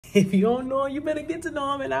If you don't know him, you better get to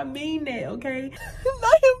know him, and I mean that, okay?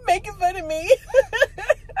 Not him making fun of me.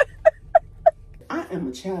 I am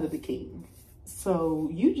a child of the king. So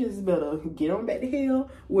you just better get on back to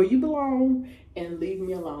hell where you belong and leave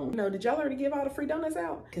me alone. You know, did y'all already give all the free donuts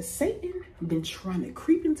out? Because Satan been trying to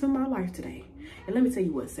creep into my life today. And let me tell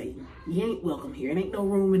you what, Satan, you ain't welcome here. It ain't no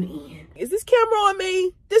room in the inn. Is this camera on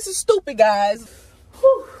me? This is stupid, guys.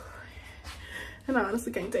 Whew. And I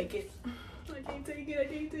honestly can't take it. I can't take it, I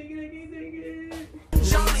can't take it, I can't take it.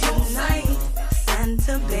 Jolly old Saint,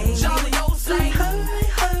 Santa baby. Jolly old Saint, hurry,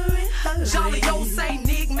 hurry, hurry. Jolly old Saint,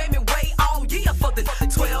 Nick made me wait all year for the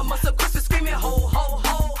 12 months of Christmas screaming ho, ho,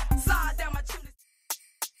 ho. Slide down my chimney.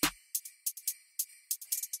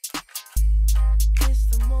 It's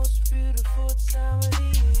the most beautiful time of the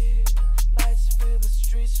year. Lights fill the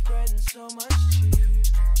streets, spreading so much cheer.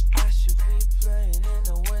 I should be playing in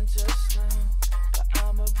the winter snow, but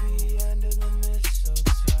I'ma be under the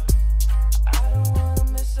mistletoe. I don't wanna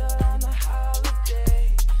miss out on the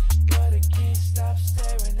holiday, but I can't stop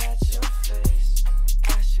staring at your face.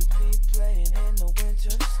 I should be playing in the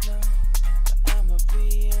winter snow, but I'ma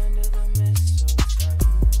be under the mistletoe.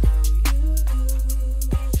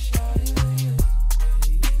 Shawty,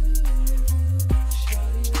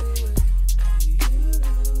 shawty,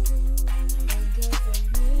 under the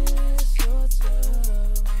mistletoe.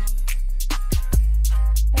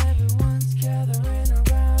 Everyone's gathering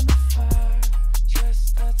around the fire,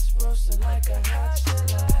 chestnuts roasting like a hot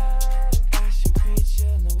July. I should be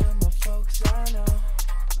chilling with my folks, I know.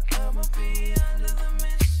 I'ma be under the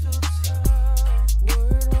mistletoe.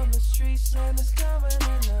 Word on the street, Santa's coming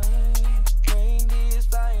tonight. Reindeer's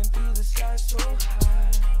flying through the sky so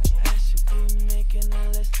high. I should be making a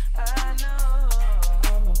list, I know.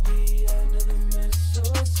 I'ma be under the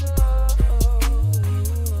mistletoe.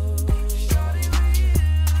 Shawty with you, shawty with you,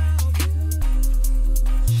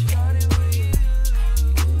 under the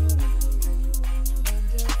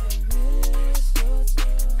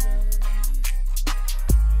mistletoe.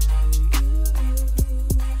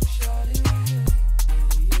 Shawty with you,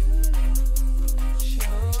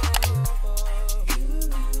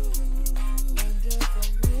 under the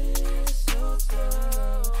mistletoe.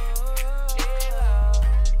 Yeah.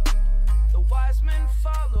 The wise men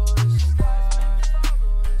follow the star,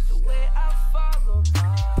 the way I follow my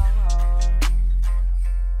heart,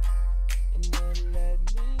 and it led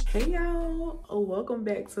me. Hey y'all, welcome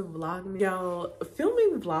back to Vlogmas. Y'all,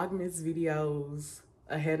 filming Vlogmas videos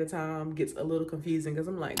ahead of time gets a little confusing because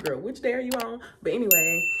I'm like, girl, which day are you on? But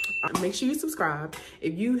anyway, make sure you subscribe.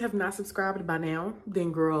 If you have not subscribed by now,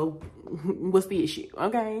 then girl, what's the issue,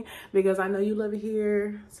 okay? Because I know you love it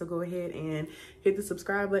here, so go ahead and hit the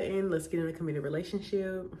subscribe button. Let's get in a committed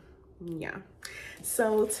relationship. Yeah,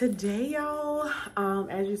 so today, y'all,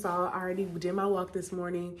 as you saw, I already did my walk this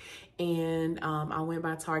morning, and I went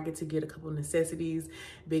by Target to get a couple of necessities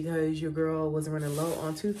because your girl was running low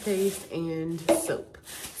on toothpaste and soap.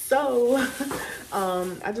 So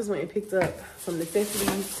I just went and picked up some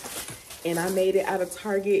necessities, and I made it out of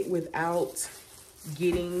Target without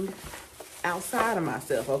getting outside of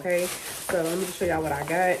myself, okay? So let me just show y'all what I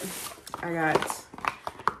got.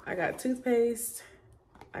 I got toothpaste.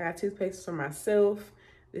 I got toothpaste for myself.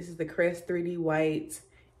 This is the Crest 3D White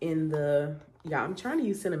in the, yeah, I'm trying to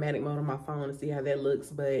use cinematic mode on my phone to see how that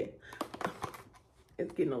looks, but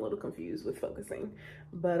it's getting a little confused with focusing.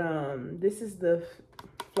 But this is the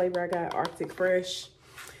flavor I got, Arctic Fresh.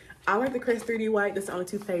 I like the Crest 3D White. That's the only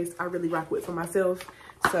toothpaste I really rock with for myself.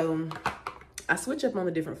 So I switch up on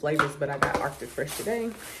the different flavors, but I got Arctic Fresh today.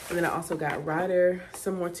 And then I also got Ryder,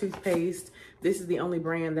 some more toothpaste. This is the only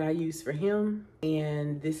brand that I use for him.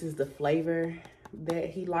 And this is the flavor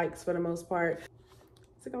that he likes for the most part.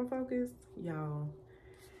 Is it gonna focus? Y'all.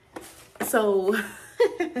 So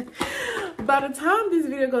by the time this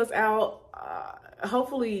video goes out,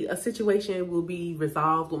 hopefully a situation will be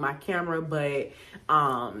resolved with my camera. But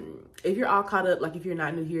if you're all caught up, like if you're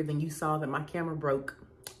not new here, then you saw that my camera broke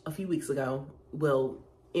a few weeks ago. Well,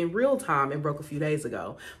 in real time, it broke a few days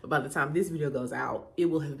ago, but by the time this video goes out, it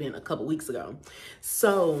will have been a couple weeks ago.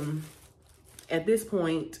 So at this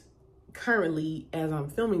point, currently, as I'm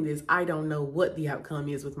filming this, I don't know what the outcome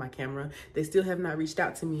is with my camera. They still have not reached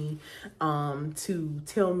out to me to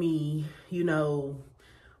tell me, you know,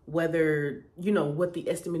 whether, you know, what the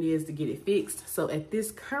estimate is to get it fixed. So at this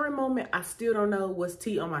current moment, I still don't know what's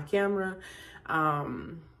T on my camera.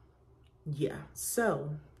 Yeah,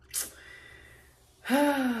 so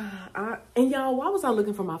and y'all, why was I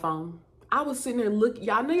looking for my phone? I was sitting there looking,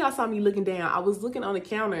 y'all know y'all saw me looking down. I was looking on the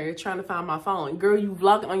counter trying to find my phone. Girl, you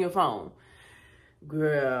vlogging on your phone.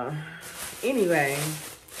 Girl. Anyway,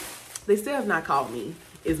 they still have not called me.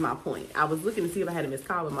 is my point. I was looking to see if I had a missed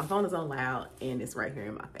call, but my phone is on loud and it's right here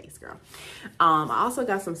in my face, girl. I also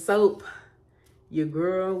got some soap. Your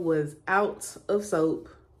girl was out of soap.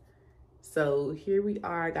 So here we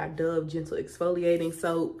are. I got Dove Gentle Exfoliating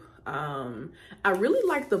Soap. I really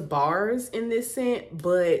like the bars in this scent,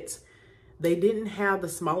 but they didn't have the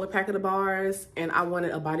smaller pack of the bars, and I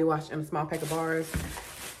wanted a body wash and a small pack of bars.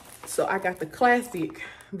 So I got the classic,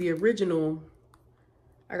 the original.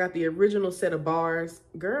 I got the original set of bars.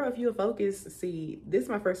 Girl, if you'll focus, see, this is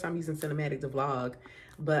my first time using cinematic to vlog,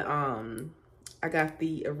 but I got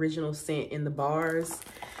the original scent in the bars.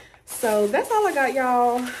 So that's all I got,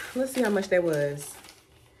 y'all. Let's see how much that was.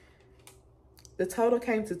 The total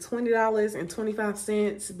came to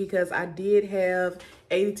 $20.25 because I did have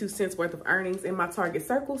 82 cents worth of earnings in my Target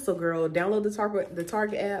circle. So girl, download the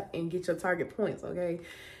Target app and get your Target points, okay?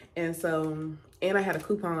 And so, and I had a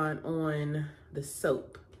coupon on the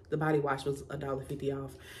soap. The body wash was $1.50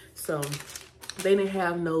 off. So they didn't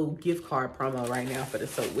have no gift card promo right now for the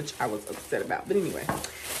soap, which I was upset about. But anyway,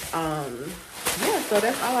 yeah, so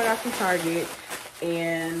that's all I got from Target.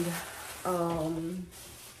 And I'm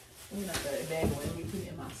not gonna bag away. Let me put it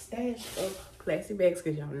in my stash of plastic bags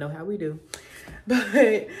because y'all know how we do.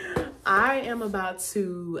 But I am about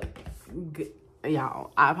to,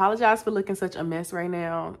 y'all, I apologize for looking such a mess right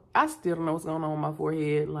now. I still don't know what's going on with my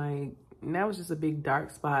forehead. Like, now it's just a big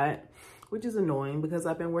dark spot, which is annoying because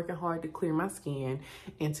I've been working hard to clear my skin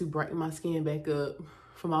and to brighten my skin back up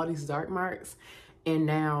from all these dark marks. And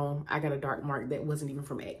now I got a dark mark that wasn't even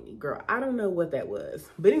from acne. Girl, I don't know what that was.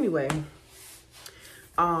 But anyway,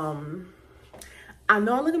 I know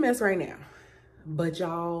I look a mess right now, but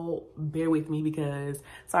y'all bear with me because,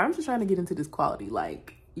 sorry, I'm just trying to get into this quality.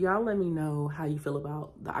 Like, y'all let me know how you feel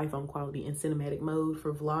about the iPhone quality in cinematic mode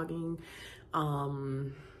for vlogging.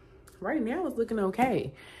 Right now it's looking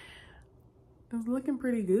okay. It's looking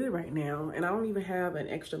pretty good right now. And I don't even have an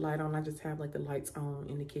extra light on. I just have like the lights on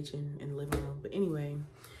in the kitchen and the living room. But anyway,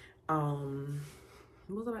 what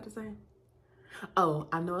was I about to say? Oh,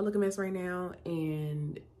 I know I look a mess right now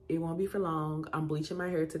and it won't be for long. I'm bleaching my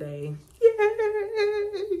hair today.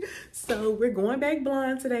 Yay! So we're going back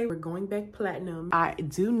blonde today. We're going back platinum. I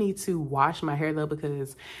do need to wash my hair though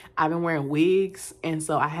because I've been wearing wigs. And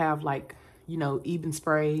so I have like, you know, Eben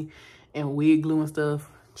spray and wig glue and stuff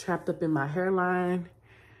trapped up in my hairline.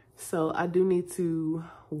 So I do need to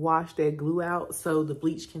wash that glue out so the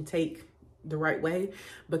bleach can take the right way,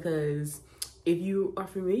 because if you are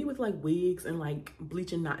familiar with like wigs and like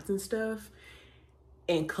bleaching knots and stuff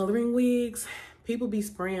and coloring wigs, people be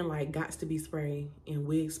spraying like gots to be spray and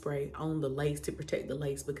wig spray on the lace to protect the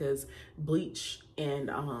lace because bleach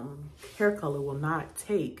and hair color will not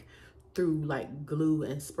take through like glue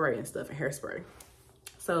and spray and stuff and hairspray.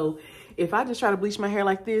 So if I just try to bleach my hair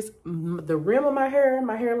like this, the rim of my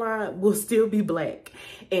hairline will still be black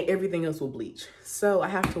and everything else will bleach. So I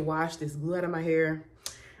have to wash this glue out of my hair.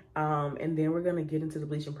 And then we're gonna get into the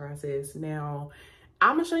bleaching process. Now,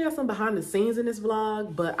 I'm gonna show y'all some behind the scenes in this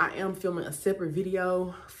vlog, but I am filming a separate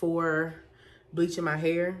video for bleaching my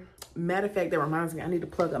hair. Matter of fact, that reminds me, I need to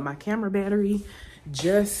plug up my camera battery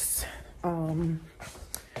just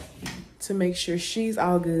to make sure she's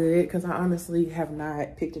all good, because I honestly have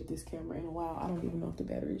not picked up this camera in a while. I don't even know if the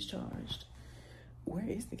battery is charged. Where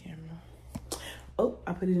is the camera? Oh,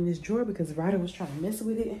 I put it in this drawer because Ryder was trying to mess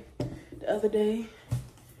with it the other day.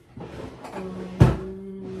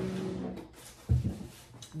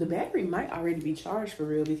 The battery might already be charged for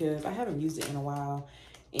real because I haven't used it in a while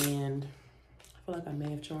and I feel like I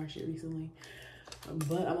may have charged it recently,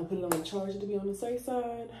 but I'm gonna put it on the charger to be on the safe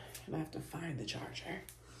side, and I have to find the charger.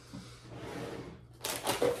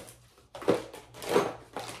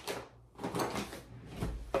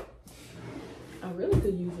 I really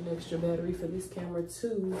could use an extra battery for this camera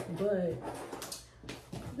too, but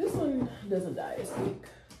this one doesn't die as quick.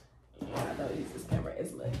 I don't use this camera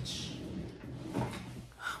as much.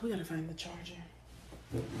 We gotta find the charger.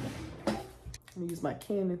 I'm gonna use my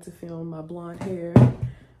Canon to film my blonde hair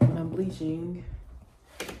when I'm bleaching.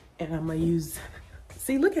 And I'm gonna use,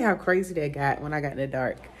 see, look at how crazy that got when I got in the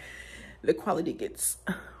dark. The quality gets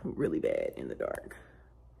really bad in the dark.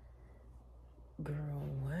 Girl,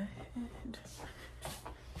 what?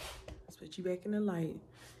 Let's put you back in the light.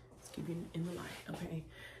 Let's keep you in the light, okay?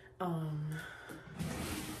 I'm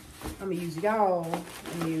gonna use y'all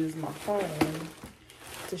and use my phone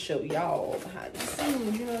to show y'all behind the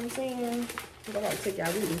scenes, you know what I'm saying? I gotta take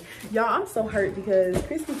y'all with me. Y'all, I'm so hurt because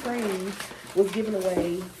Krispy Kreme was giving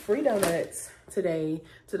away free donuts today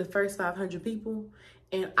to the first 500 people.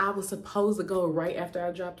 And I was supposed to go right after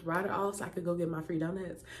I dropped Ryder off so I could go get my free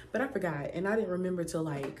donuts. But I forgot, and I didn't remember till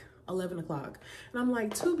like 11 o'clock. And I'm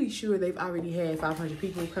like, to be sure, they've already had 500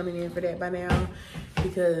 people coming in for that by now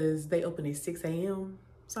because they open at 6 a.m.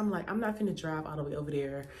 So I'm like, I'm not finna drive all the way over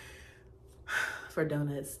there for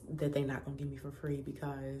donuts that they not gonna give me for free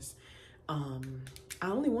because I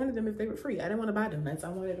only wanted them if they were free. I didn't want to buy donuts. I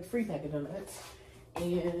wanted a free pack of donuts.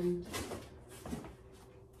 And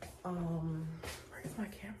where's my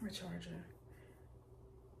camera charger?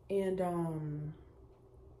 And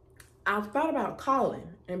I've thought about calling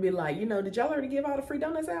and be like, you know, did y'all already give all the free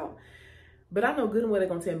donuts out? But I know good and well they're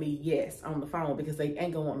gonna tell me yes on the phone because they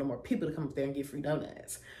ain't gonna want no more people to come up there and get free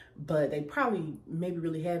donuts. But they probably maybe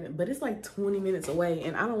really haven't. But it's like 20 minutes away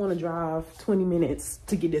and I don't want to drive 20 minutes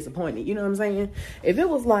to get disappointed. You know what I'm saying? If it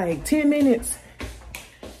was like 10 minutes,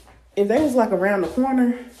 if they was like around the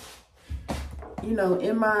corner, you know,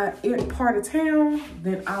 in my part of town,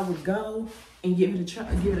 then I would go and give it a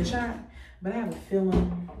shot. But I have a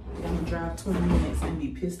feeling I'm gonna drive 20 minutes and be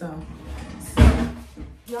pissed off. So,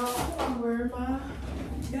 y'all, I don't know where my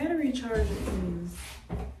battery charger is.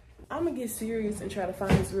 I'm gonna get serious and try to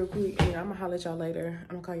find this real quick, and I'm gonna holler at y'all later.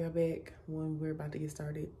 I'm gonna call y'all back when we're about to get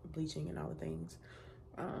started bleaching and all the things.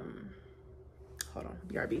 Hold on,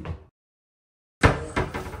 BRB.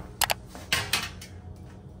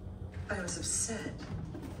 I was upset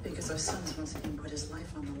because our son's once again put his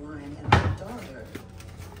life on the line, and our daughter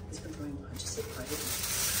has been throwing punches at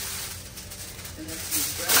predators. And after you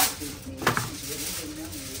browbeat me into an evil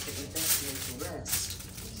memory that evacuated to rest,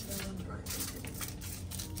 so I'm driving.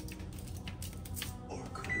 Or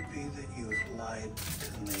could it be that you have lied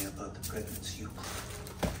to me about the pregnancy you claimed?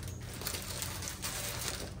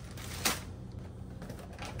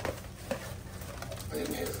 I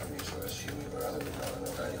didn't hear from you, so I assume you were either with Nolan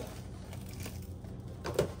or Daniel.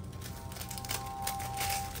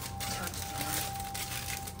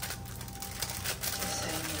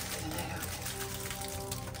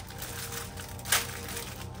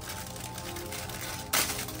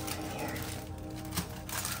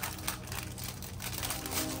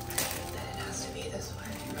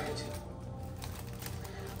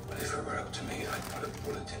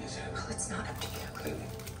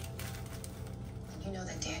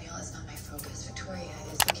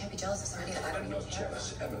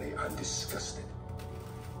 Emily, I'm disgusted.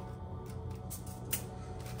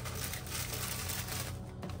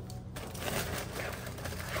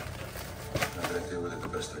 I'm going to deal with it the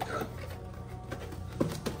best I can.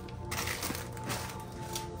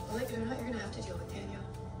 Believe it or not, you're going to have to deal with Daniel.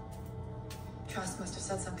 Trust must have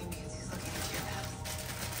said something because he's looking into your past.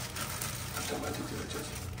 I've done my due diligence.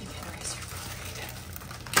 You can't erase your father either.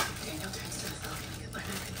 If Daniel turns to a felon, you learn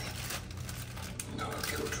everything. No, I've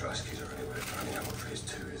killed Trusky's already. We're finding out what phase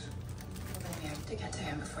 2 is. Well, then we have to get to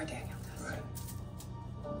him before Daniel does. Right.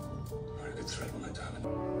 Very good threat, my darling.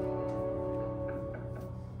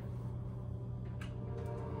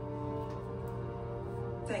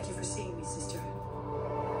 Thank you for seeing me, sister.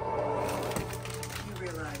 You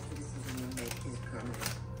realize the decision you make is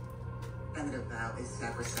permanent, and that a vow is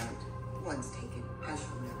sacrosanct. Once taken, I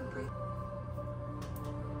shall never break.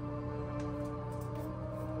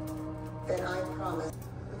 Then I promise,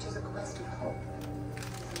 which is a quest of hope.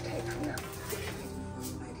 Take from now.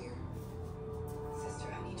 My dear. Sister,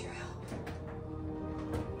 I need your help.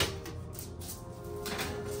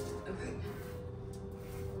 I'm pregnant.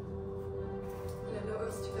 And I have nowhere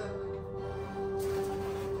else to go.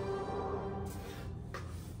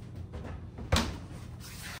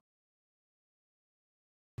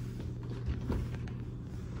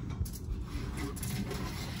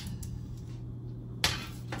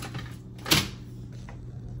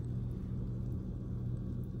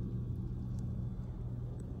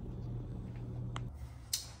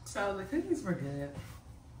 So the cookies were good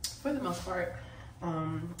for the most part.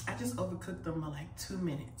 I just overcooked them by like 2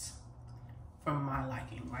 minutes from my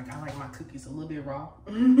liking. Like I like my cookies a little bit raw.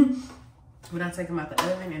 When I take them out the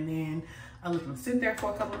oven and then I let them sit there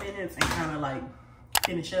for a couple minutes and kind of like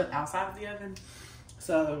finish up outside of the oven.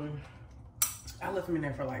 So I left them in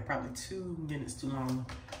there for like probably 2 minutes too long,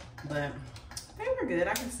 but they were good.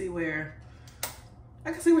 I can see where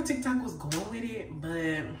TikTok was going with it,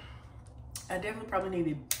 but I definitely probably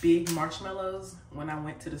needed big marshmallows. When I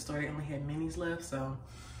went to the store, they only had minis left, so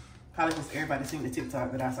probably because everybody seen the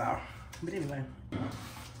TikTok that I saw. But anyway. Man,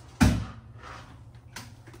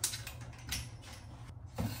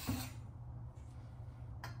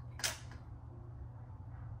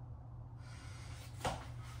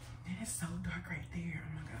 it's so dark right there.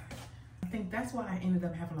 Oh my God. I think that's why I ended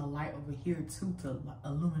up having a light over here too to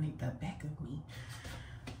illuminate the back of me.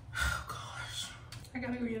 Oh gosh. I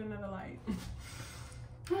gotta go get another light.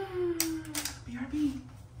 BRB.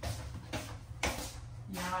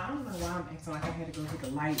 Yeah, I don't know why I'm acting like I had to go take a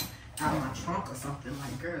light out of my trunk or something.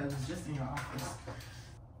 Like, girl, it was just in your office.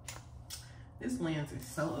 This lens is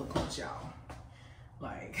so up close, y'all.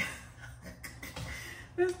 Like,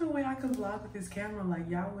 there's no way I could vlog with this camera. Like,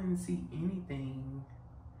 y'all wouldn't see anything.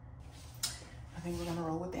 I think we're gonna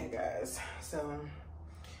roll with that, guys. So,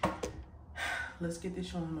 let's get this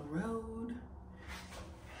show on the road.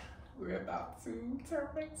 We're about to turn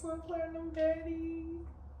back to a platinum daddy.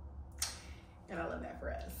 And I love that for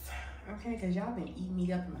us. Okay, because y'all been eating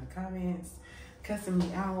me up in my comments, cussing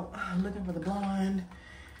me out, looking for the blonde.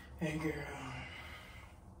 Hey, girl.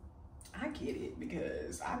 I get it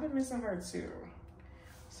because I've been missing her too.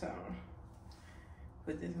 So,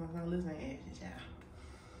 but this one's gonna lose my edges, y'all.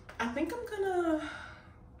 I think I'm gonna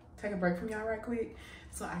take a break from y'all right quick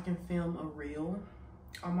so I can film a reel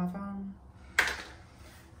on my phone.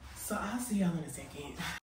 So I'll see y'all in a second.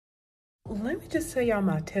 Let me just tell y'all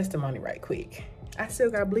my testimony right quick. I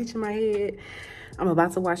still got bleach in my head. I'm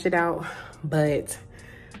about to wash it out, but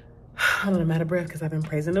I'm out of breath because I've been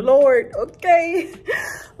praising the Lord, okay?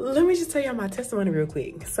 Let me just tell y'all my testimony real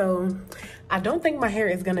quick. So I don't think my hair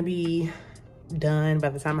is gonna be done by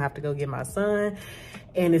the time I have to go get my son.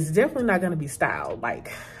 And it's definitely not gonna be styled.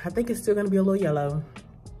 Like, I think it's still gonna be a little yellow.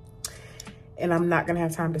 And I'm not gonna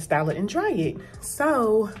have time to style it and dry it.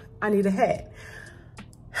 So I need a hat.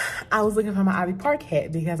 I was looking for my Ivy Park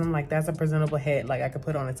hat because I'm like, that's a presentable hat. Like, I could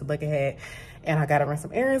put on it's a bucket hat. And I gotta run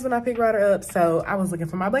some errands when I pick Ryder up. So I was looking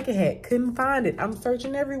for my bucket hat. Couldn't find it. I'm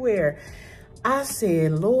searching everywhere. I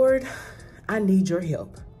said, Lord, I need your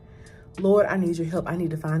help. Lord, I need your help. I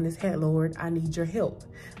need to find this hat, Lord. I need your help.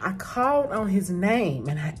 I called on his name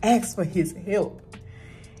and I asked for his help.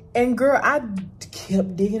 And girl, I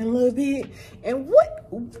kept digging a little bit. And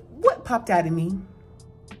what popped out of me?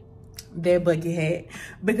 That bucket hat.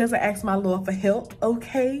 Because I asked my Lord for help,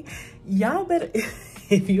 okay? Y'all better,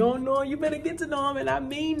 if you don't know him, you better get to know him. And I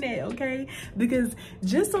mean that, okay? Because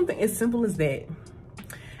just something as simple as that.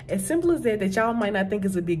 As simple as that y'all might not think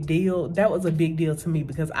is a big deal, that was a big deal to me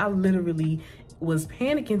because I literally was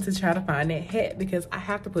panicking to try to find that hat because I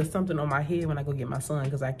have to put something on my head when I go get my son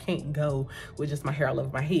because I can't go with just my hair all over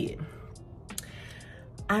my head.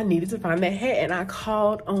 I needed to find that hat and I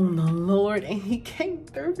called on the Lord and he came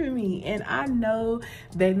through for me. And I know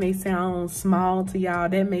that may sound small to y'all.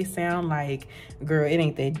 That may sound like, girl, it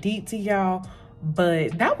ain't that deep to y'all,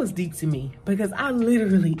 but that was deep to me because I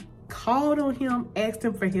literally called on him, asked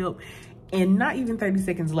him for help, and not even 30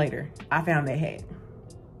 seconds later, I found that hat.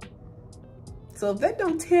 So if that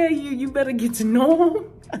don't tell you, you better get to know him.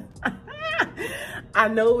 I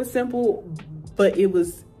know it was simple, but it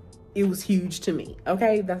was huge to me.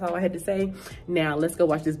 Okay, that's all I had to say. Now let's go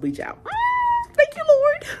watch this bleach out. Thank you,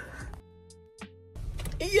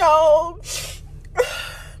 Lord. Y'all,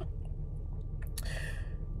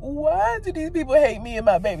 why do these people hate me and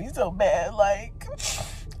my baby so bad? Like,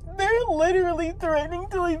 they're literally threatening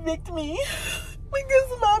to evict me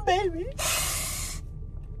because of my baby.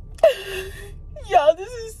 Y'all,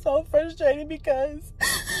 this is so frustrating because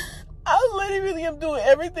I literally am doing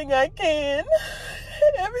everything I can.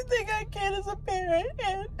 Everything I can as a parent.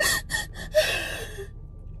 And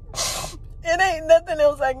it ain't nothing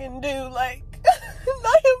else I can do. Like,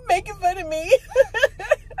 not him making fun of me.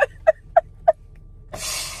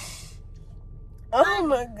 Oh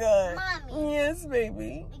my God. Mommy. Yes,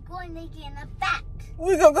 baby. We're going to get her back.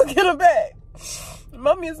 We're gonna go get her back.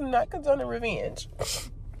 Mommy is not condoning revenge.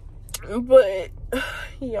 But,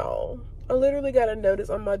 y'all, I literally got a notice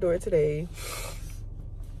on my door today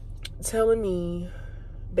telling me,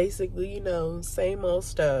 basically, you know, same old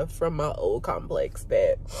stuff from my old complex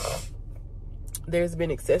that there's been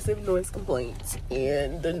excessive noise complaints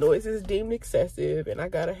and the noise is deemed excessive and I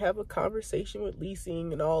gotta have a conversation with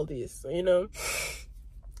leasing and all this, you know.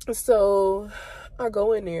 So I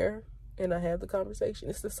go in there and I have the conversation.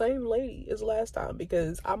 It's the same lady as last time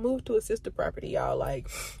because I moved to a sister property, y'all. Like,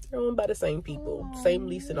 they're owned by the same people, same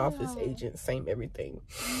leasing office agents, same everything.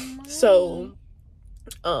 Mommy. So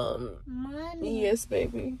Mommy. yes,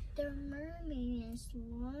 baby. The mermaid is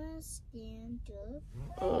lost and up.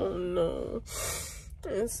 Oh no.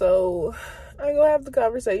 And so I go have the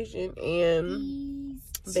conversation and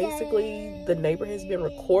basically the neighbor has been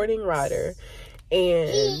recording Ryder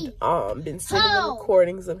and been sending the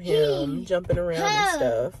recordings of him jumping around and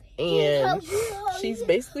stuff. And she's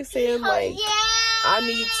basically saying like, I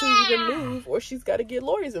need to either move or she's got to get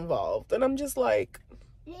lawyers involved. And I'm just like,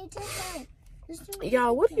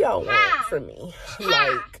 y'all, what do y'all want from me?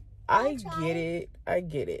 Like, I get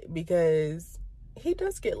it because he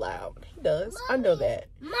does get loud. He does. Mommy, I know that.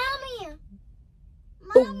 Mommy,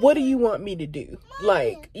 But what do you want me to do? Mommy.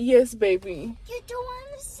 Like, yes, baby. You don't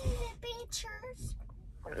want to see the pictures?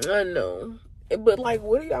 I know. But, like,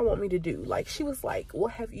 what do y'all want me to do? Like, she was like, well,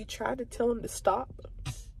 have you tried to tell him to stop?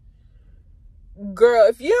 Girl,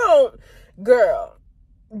 if you don't, girl,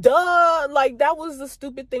 duh. Like, that was the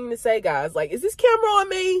stupid thing to say, guys. Like, is this camera on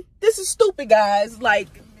me? This is stupid, guys.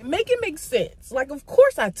 Like, make it make sense. Like, of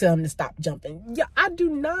course I tell him to stop jumping. Yeah, I do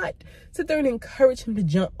not sit there and encourage him to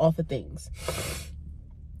jump off of things.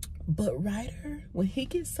 But Ryder, when he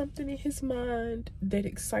gets something in his mind that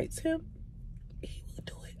excites him, he will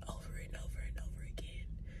do it over and over and over again.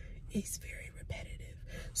 He's very repetitive.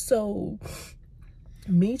 So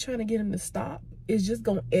me trying to get him to stop is just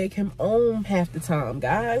gonna egg him on half the time,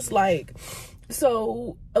 guys. Like,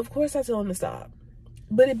 so of course I tell him to stop,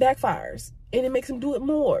 but it backfires and it makes him do it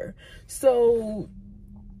more. So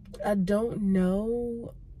I don't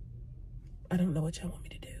know what y'all want me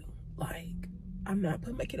to do. Like, I'm not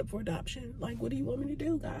putting my kid up for adoption. Like, what do you want me to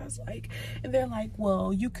do, guys? Like, and they're like,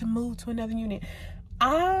 well, you can move to another unit.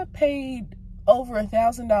 I paid over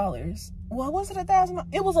 $1,000. Well, was it $1,000?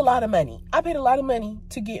 It was a lot of money. I paid a lot of money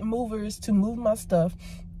to get movers to move my stuff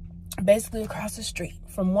basically across the street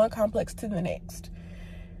from one complex to the next.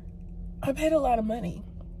 I paid a lot of money.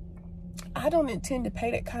 I don't intend to pay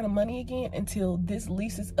that kind of money again until this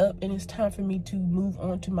lease is up and it's time for me to move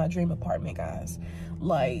on to my dream apartment, guys.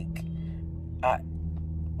 Like,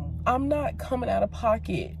 I'm not coming out of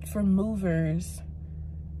pocket for movers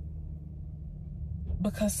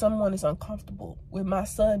because someone is uncomfortable with my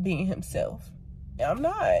son being himself. I'm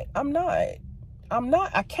not.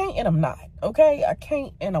 I can't and I'm not. Okay? I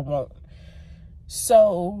can't and I won't.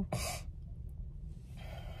 So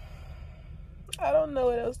I don't know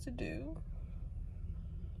what else to do.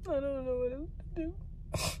 And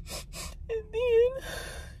then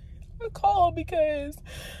I called because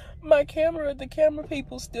the camera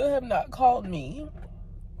people still have not called me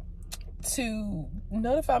to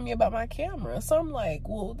notify me about my camera. So I'm like,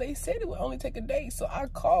 well, they said it would only take a day. So I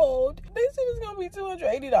called. They said it's gonna be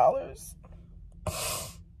 $280.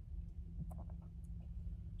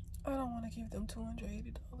 I don't want to give them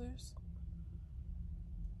 $280.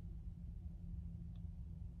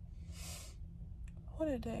 What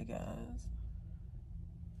a day, guys.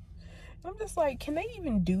 I'm just like, can they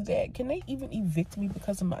even do that? Can they even evict me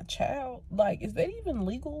because of my child? Like, is that even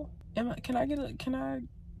legal? Can I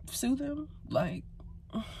sue them? Like,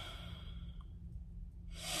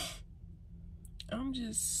 I'm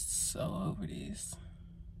just so over this.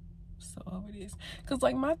 Because,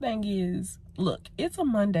 like, my thing is, look, it's a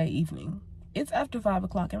Monday evening. It's after 5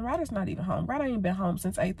 o'clock, and Ryder's not even home. Ryder ain't been home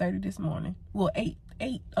since 8:30 this morning. Well, 8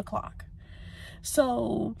 o'clock.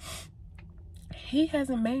 So he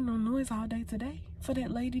hasn't made no noise all day today for that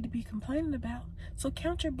lady to be complaining about. So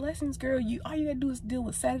count your blessings, girl. All you gotta do is deal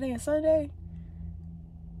with Saturday and Sunday.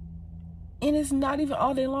 And it's not even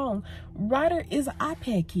all day long. Ryder is an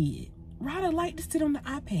iPad kid. Ryder like to sit on the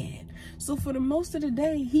iPad. So for the most of the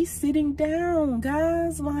day, he's sitting down,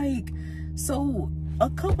 guys. Like, so a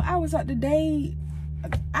couple hours out the day,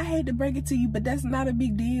 I hate to break it to you, but that's not a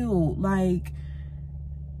big deal. Like,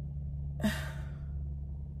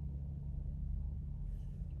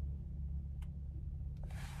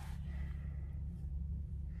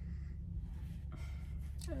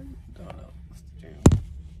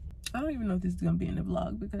 I don't even know if this is gonna be in the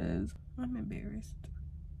vlog because I'm embarrassed.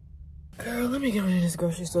 Girl, let me go to this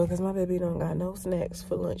grocery store because my baby don't got no snacks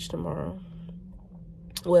for lunch tomorrow.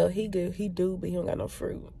 Well, he do, but he don't got no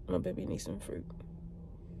fruit. My baby needs some fruit.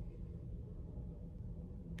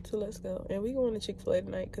 So let's go. And we going to Chick-fil-A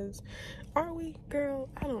tonight because, are we? Girl,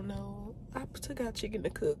 I don't know. I took out chicken to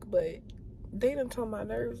cook, but they done tore my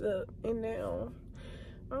nerves up. And now,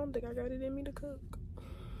 I don't think I got it in me to cook.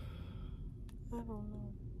 I don't know.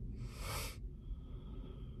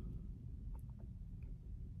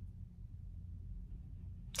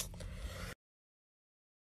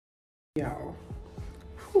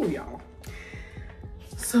 Y'all.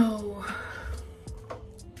 So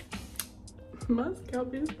my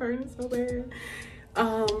scalp is burning so bad.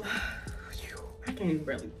 I can't even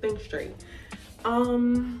barely think straight. I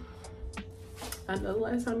know the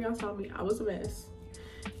last time y'all saw me, I was a mess,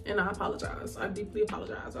 and I apologize. I deeply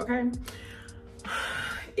apologize. Okay.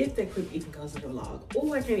 If that clip even goes in the vlog.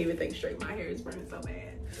 Oh, I can't even think straight. My hair is burning so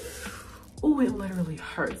bad. Oh, it literally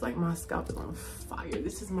hurts. Like, my scalp is on fire.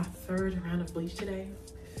 This is my 3rd round of bleach today.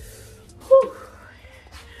 Whew.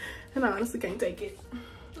 And I honestly can't take it.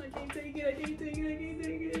 I can't take it.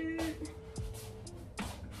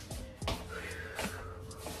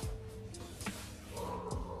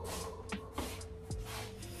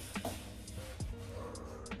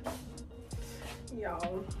 Y'all,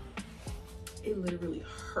 y'all. It literally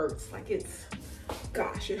hurts. Like it's,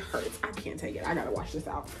 gosh, it hurts. I can't take it. I gotta wash this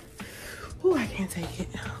out. Oh, I can't take it.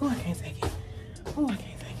 Oh, I can't take it. Oh, I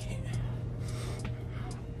can't take it.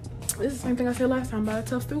 This is the same thing I said last time, but I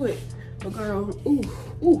toughed through it. But girl, ooh,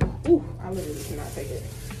 ooh, ooh, I literally cannot take it.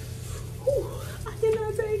 Ooh, I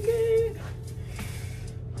cannot take it.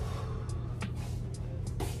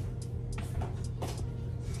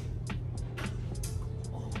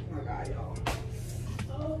 Oh my God, y'all.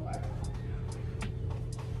 Oh my God.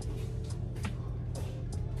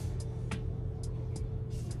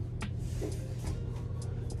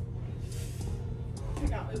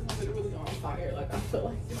 Y'all, it's literally on fire. Like I feel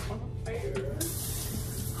like it's on fire.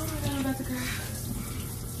 Oh my God, I'm about to cry.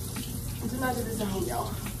 Do not do this at home,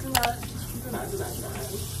 y'all. Do not.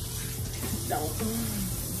 Don't.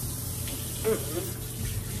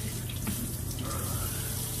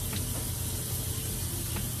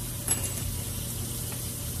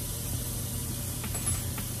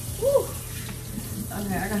 Woo.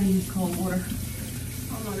 Okay, I gotta use cold water.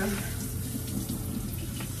 Oh my God.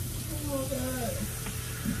 Oh God.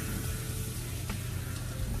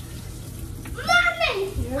 Mommy!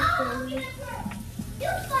 Yes, Oh, baby. you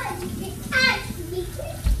guys ask me.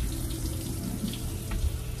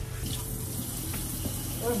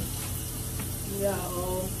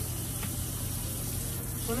 Y'all,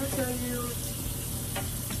 when I tell you,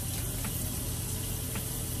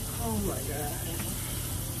 oh my God.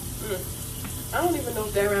 I don't even know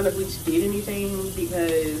if that round of bleach did anything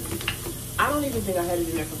because I don't even think I had it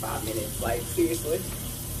in there for 5 minutes. Like, seriously.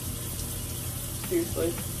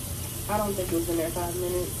 Seriously. I don't think it was in there 5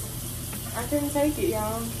 minutes. I couldn't take it,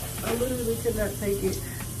 y'all. I literally could not take it.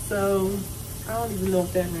 So, I don't even know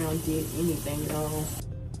if that round did anything at all.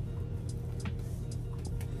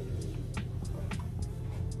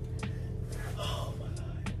 Oh my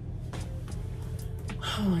God.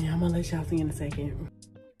 Oh yeah, I'm gonna let y'all see in a second.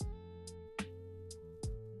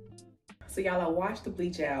 So y'all, I washed the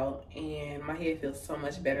bleach out and my head feels so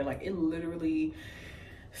much better. Like it literally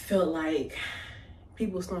felt like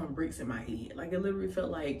people was throwing bricks in my head. Like it literally felt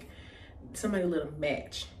like somebody lit a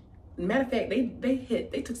match. Matter of fact,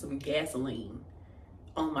 they took some gasoline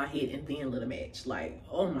on my head and then lit a match. Like,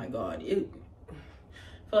 oh my God, it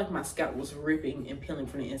felt like my scalp was ripping and peeling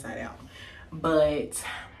from the inside out. But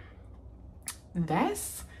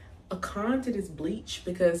that's a con to this bleach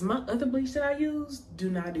because my other bleach that I use do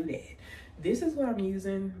not do that. This is what I'm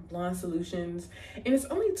using, Blonde Solutions, and it's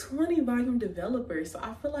only 20 volume developer, so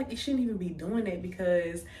I feel like it shouldn't even be doing that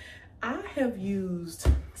because I have used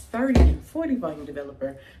 30 and 40 volume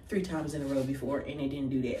developer 3 times in a row before and it didn't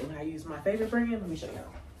do that. When I use my favorite brand, let me show y'all.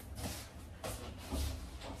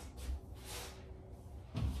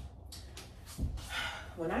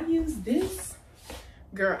 When I use this,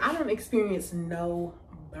 girl, I don't experience no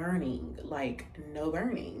burning, like no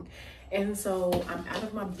burning. And so I'm out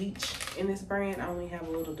of my bleach in this brand. I only have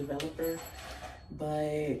a little developer,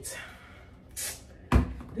 but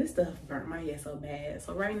this stuff burnt my hair so bad.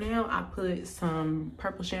 So right now I put some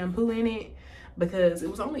purple shampoo in it because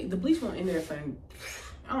it was only, the bleach went in there for,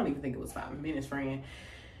 I don't even think it was 5 minutes, friend.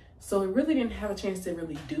 So it really didn't have a chance to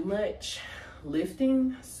really do much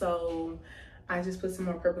lifting. So I just put some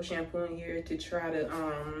more purple shampoo in here to try to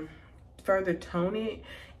further tone it.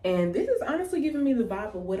 And this is honestly giving me the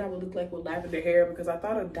vibe of what I would look like with lavender hair because I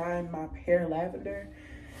thought of dyeing my hair lavender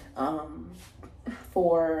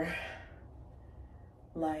for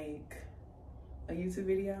like a YouTube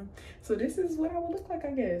video. So this is what I would look like,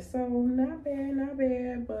 I guess. So not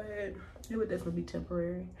bad, but it would definitely be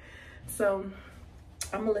temporary. So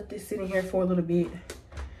I'm gonna let this sit in here for a little bit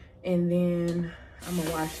and then I'm gonna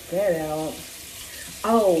wash that out.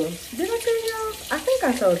 Oh, did I tell y'all? I think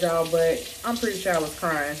I told y'all, but I'm pretty sure I was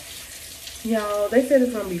crying. Y'all, they said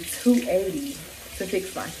it's gonna be $280 to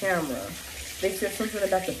fix my camera. They said something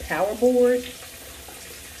about the power board.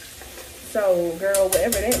 So, girl,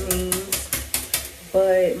 whatever that means.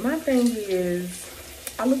 But my thing is,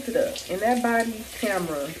 I looked it up, and that body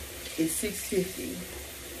camera is $650.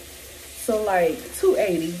 So, like,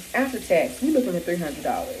 $280 after tax, we looking at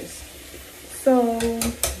 $300. So,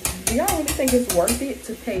 do y'all really think it's worth it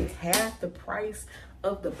to pay half the price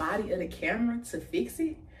of the body of the camera to fix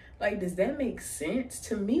it? Like, does that make sense?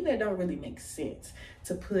 To me, that don't really make sense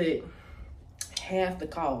to put half the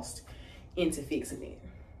cost into fixing it.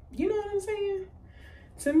 You know what I'm saying?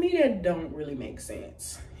 To me, that don't really make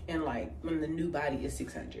sense. And like, when the new body is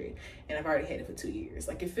 $600 and I've already had it for 2 years.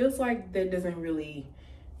 Like, it feels like that doesn't really,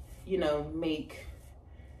 you know, make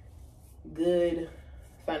good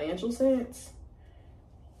financial sense.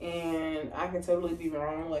 And I can totally be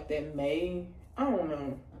wrong. Like, that may, I don't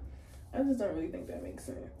know. I just don't really think that makes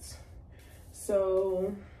sense.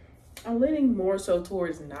 So I'm leaning more so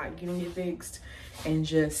towards not getting it fixed and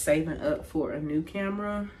just saving up for a new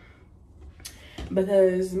camera,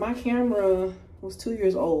 because my camera was 2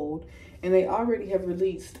 years old and they already have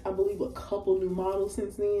released, I believe, a couple new models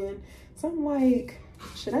since then. So I'm like,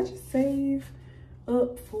 should I just save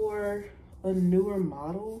up for a newer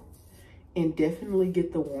model and definitely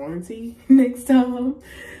get the warranty next time?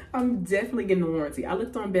 I'm definitely getting the warranty. I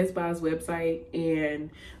looked on Best Buy's website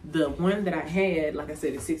and the one that I had, like I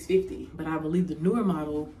said, is $650, but I believe the newer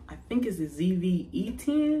model, I think, is the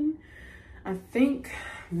ZV-E10. I think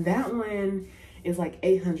that one is like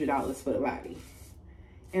 $800 for the body.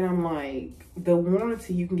 And I'm like, the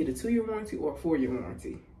warranty, you can get a 2-year warranty or a 4-year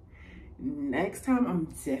warranty. Next time, I'm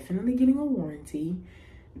definitely getting a warranty.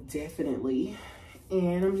 Definitely.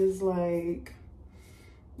 And I'm just like,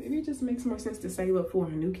 maybe it just makes more sense to save up for a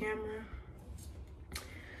new camera.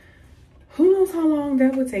 Who knows how long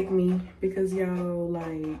that would take me, because y'all,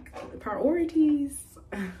 like, priorities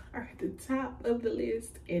are at the top of the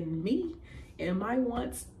list, and me and my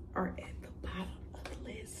wants are at the bottom of the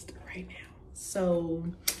list right now. So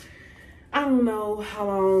I don't know how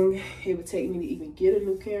long it would take me to even get a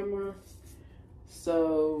new camera.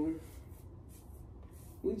 So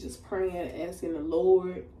we just praying and asking the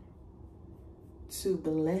Lord to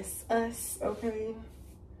bless us, okay?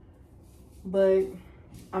 But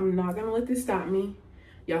I'm not gonna let this stop me.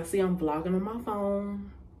 Y'all see I'm vlogging on my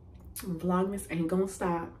phone. Vlogmas ain't gonna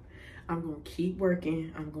stop. I'm gonna keep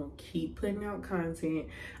working. I'm gonna keep putting out content.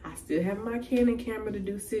 I still have my Canon camera to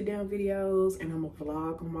do sit down videos, and I'm gonna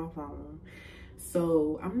vlog on my phone.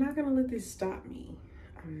 So I'm not gonna let this stop me.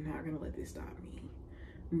 I'm not gonna let this stop me.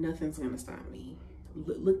 Nothing's gonna stop me.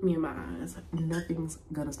 Look me in my eyes. Nothing's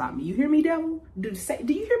gonna stop me. You hear me, devil? Do you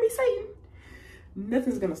hear me, Satan?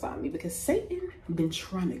 Nothing's gonna stop me, because Satan been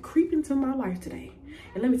trying to creep into my life today.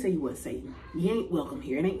 And let me tell you what, Satan, you ain't welcome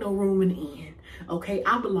here. It ain't no room in the inn. Okay,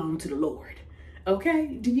 I belong to the Lord. Okay,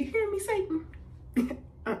 do you hear me, Satan?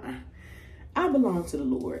 I belong to the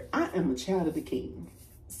Lord. I am a child of the King.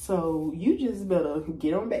 So you just better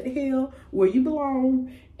get on back to hell where you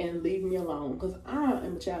belong and leave me alone, because I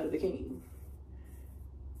am a child of the King.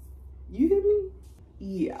 You hear me?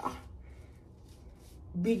 Yeah.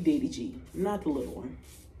 Big Daddy G, not the little one.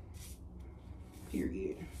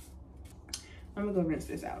 Period. I'm gonna go rinse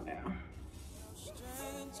this out now.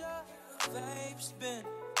 Vape's been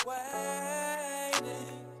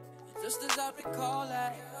waiting. Just as I recall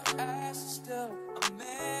that ass is still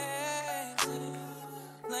amazing.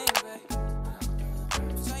 Playing, babe.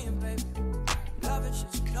 I'm saying, baby, love it,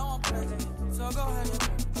 shit, you know I'm crazy. So go ahead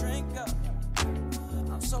and drink up.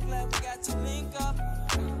 I'm so glad we got to link up.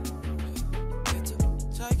 Get to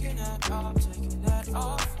taking that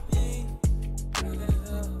off me.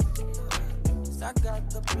 Yeah. 'Cause I got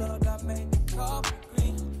the blood that made the coffee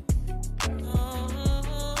green.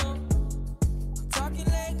 I'm talking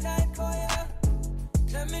late night for ya.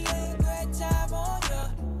 Let me lay a great time on ya.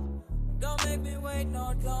 Don't make me wait,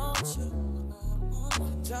 no, don't you?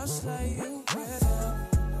 Just like you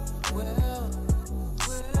will.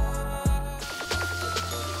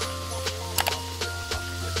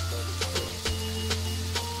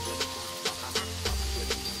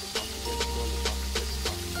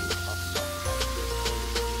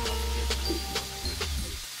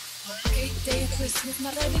 Day of Christmas, my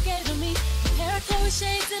baby gave to me a pair of Chloe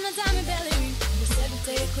shades and a diamond belly ring. The 7th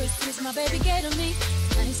day of Christmas, my baby gave to me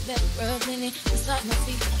nice bed rug linen beside my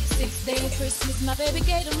feet. 6th day of Christmas, my baby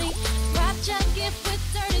gave to me rock jacket with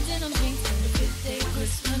dirty denim jeans. The 5th day of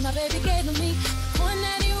Christmas, my baby gave to me one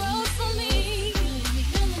that he wrote for me.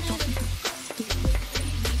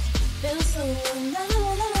 Feels so la la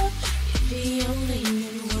la la. If he only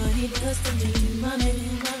knew what he does to me, my baby,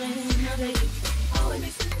 my baby, my baby. Oh, it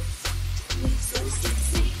makes me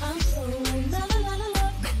I'm so la la la la la.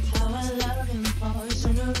 How I love him for his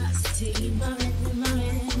generosity. My baby, my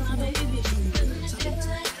baby, my baby. Doesn't it feel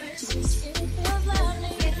like Christmas? It feels lovely.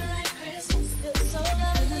 It feels like Christmas. Feels so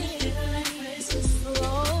lovely. It feels like Christmas.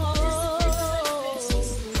 Oh.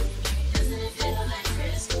 Doesn't it feel like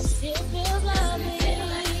Christmas? It feels lovely. It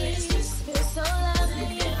feels like Christmas. Feels so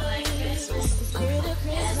lovely. It feels like Christmas. The spirit of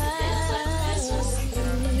Christmas.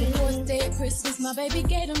 The 4th day of Christmas, my baby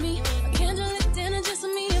gave to me a candlelit dinner just for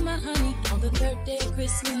me and my honey. On the 3rd day of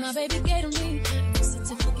Christmas, my baby gave to me a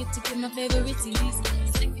certificate to get my favorite CDs.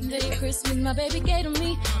 2nd day of Christmas, my baby gave to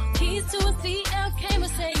me keys to a CLK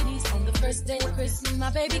Mercedes. On the 1st day of Christmas, my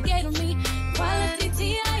baby gave to me quality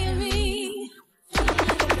TIME.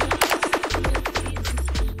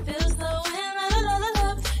 Feels so la la la la la.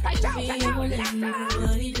 Like being what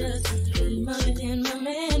he does to me, my man,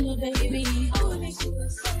 my baby.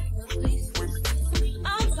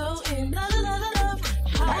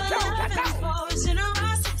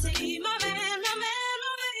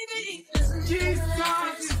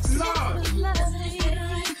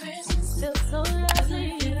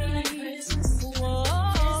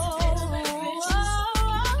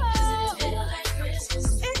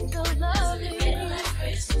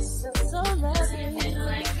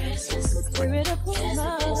 spirit of